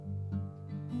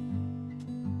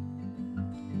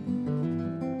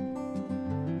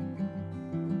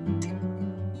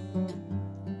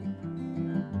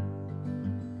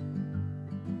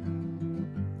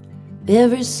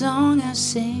every song I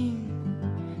sing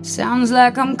sounds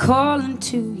like I'm calling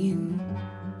to you.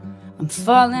 I'm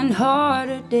falling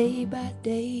harder day by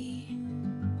day,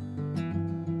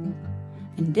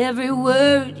 and every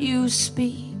word you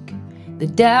speak, the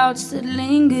doubts that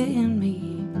linger in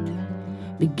me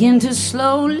begin to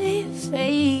slowly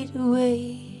fade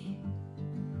away.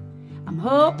 I'm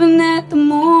hoping that the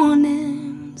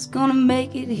morning's gonna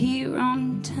make it here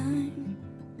on time,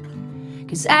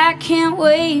 'cause I can't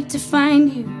wait to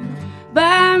find you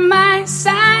by my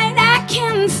side. I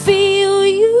can feel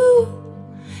you,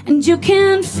 and you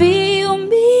can feel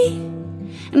me,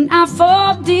 and I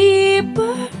fall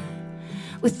deeper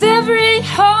with every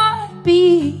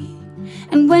heartbeat.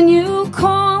 And when you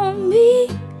call me,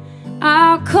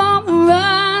 I'll come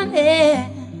running.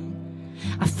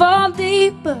 I fall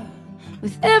deeper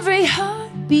with every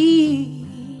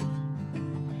heartbeat.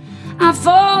 I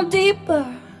fall deeper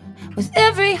with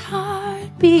every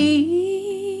heartbeat.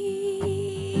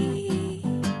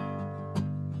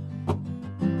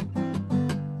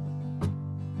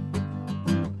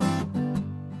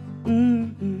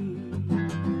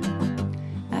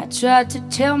 I tried to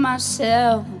tell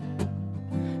myself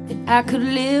that I could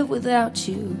live without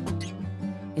you.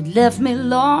 It left me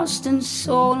lost and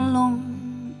so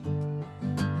alone.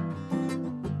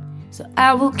 So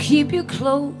I will keep you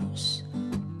close,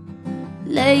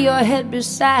 lay your head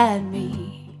beside me.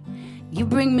 You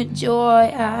bring me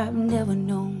joy I've never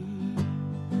known.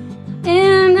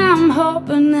 And I'm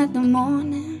hoping that the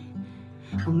morning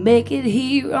will make it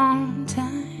here on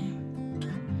time,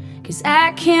 'cause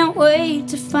I can't wait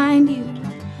to find you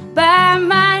by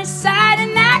my side.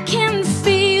 And I can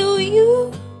feel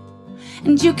you,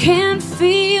 and you can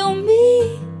feel me,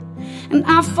 and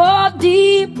I fall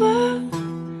deeper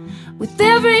with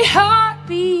every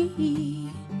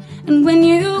heartbeat. And when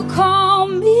you call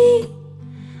me,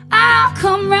 I'll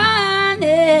come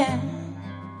running.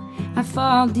 I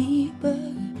fall deeper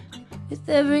with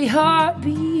every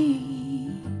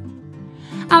heartbeat.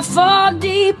 I fall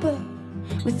deeper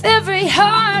with every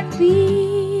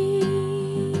heartbeat.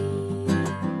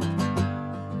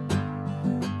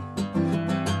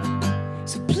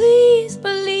 So please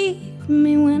believe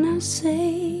me when I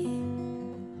say,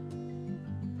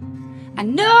 I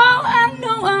know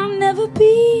I'll never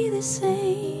be the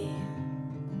same.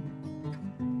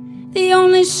 The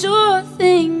only sure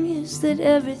thing is that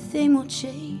everything will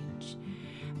change,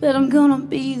 but I'm gonna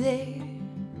be there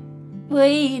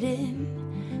waiting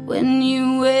when you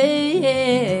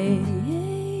wait.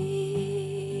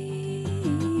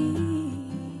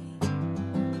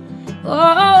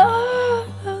 Oh,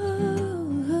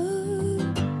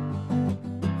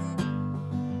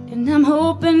 and I'm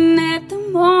hoping that the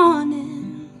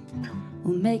morning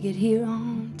will make it here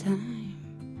on time,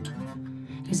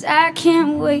 'cause I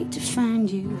can't wait to find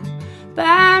you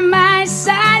by my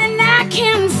side. And I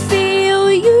can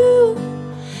feel you,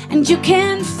 and you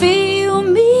can feel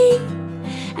me,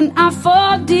 and I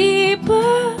fall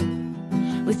deeper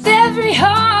with every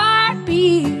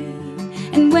heartbeat.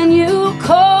 And when you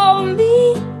call me,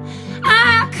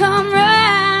 I come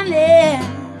running.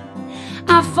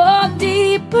 I fall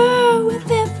deeper with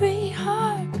every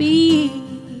heartbeat.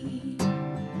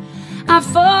 I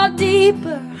fall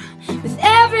deeper with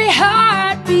every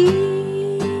heartbeat.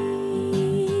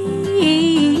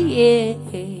 Yeah.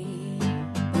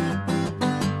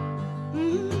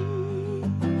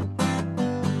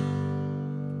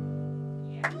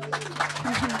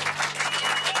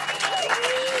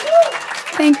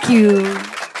 Thank you.